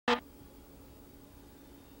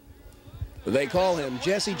They call him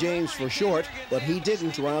Jesse James for short, but he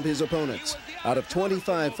didn't rob his opponents. Out of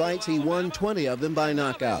 25 fights, he won 20 of them by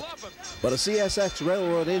knockout. But a CSX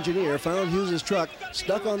railroad engineer found Hughes' truck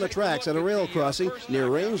stuck on the tracks at a rail crossing near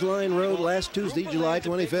Range Line Road last Tuesday, July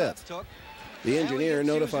 25th. The engineer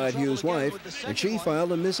notified Hughes' wife, and she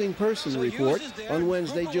filed a missing person report on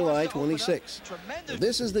Wednesday, July 26th.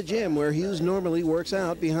 This is the gym where Hughes normally works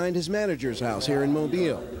out behind his manager's house here in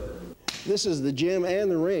Mobile. This is the gym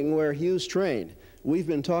and the ring where Hughes trained. We've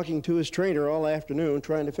been talking to his trainer all afternoon,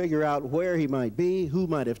 trying to figure out where he might be, who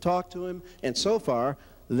might have talked to him, and so far,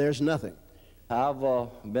 there's nothing. I've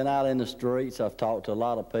been out in the streets. I've talked to a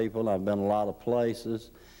lot of people. I've been a lot of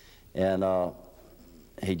places, and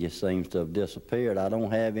he just seems to have disappeared. I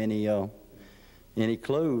don't have any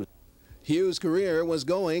clues. Hughes' career was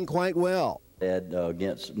going quite well.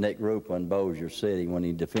 Against Nick Rupa in Bossier City when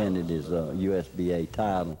he defended his USBA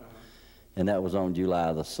title, and that was on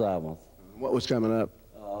July the 7th. What was coming up?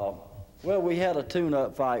 Well, we had a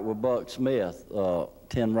tune-up fight with Buck Smith,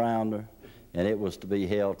 10-rounder, and it was to be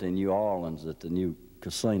held in New Orleans at the new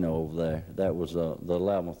casino over there. That was the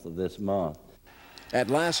 11th of this month. At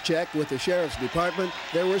last check with the Sheriff's Department,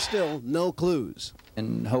 there were still no clues.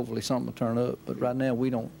 And hopefully something will turn up, but right now we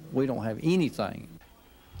don't have anything.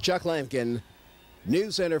 Chuck Lampkin,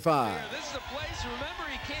 News Center 5. Yeah, this is a place, remember,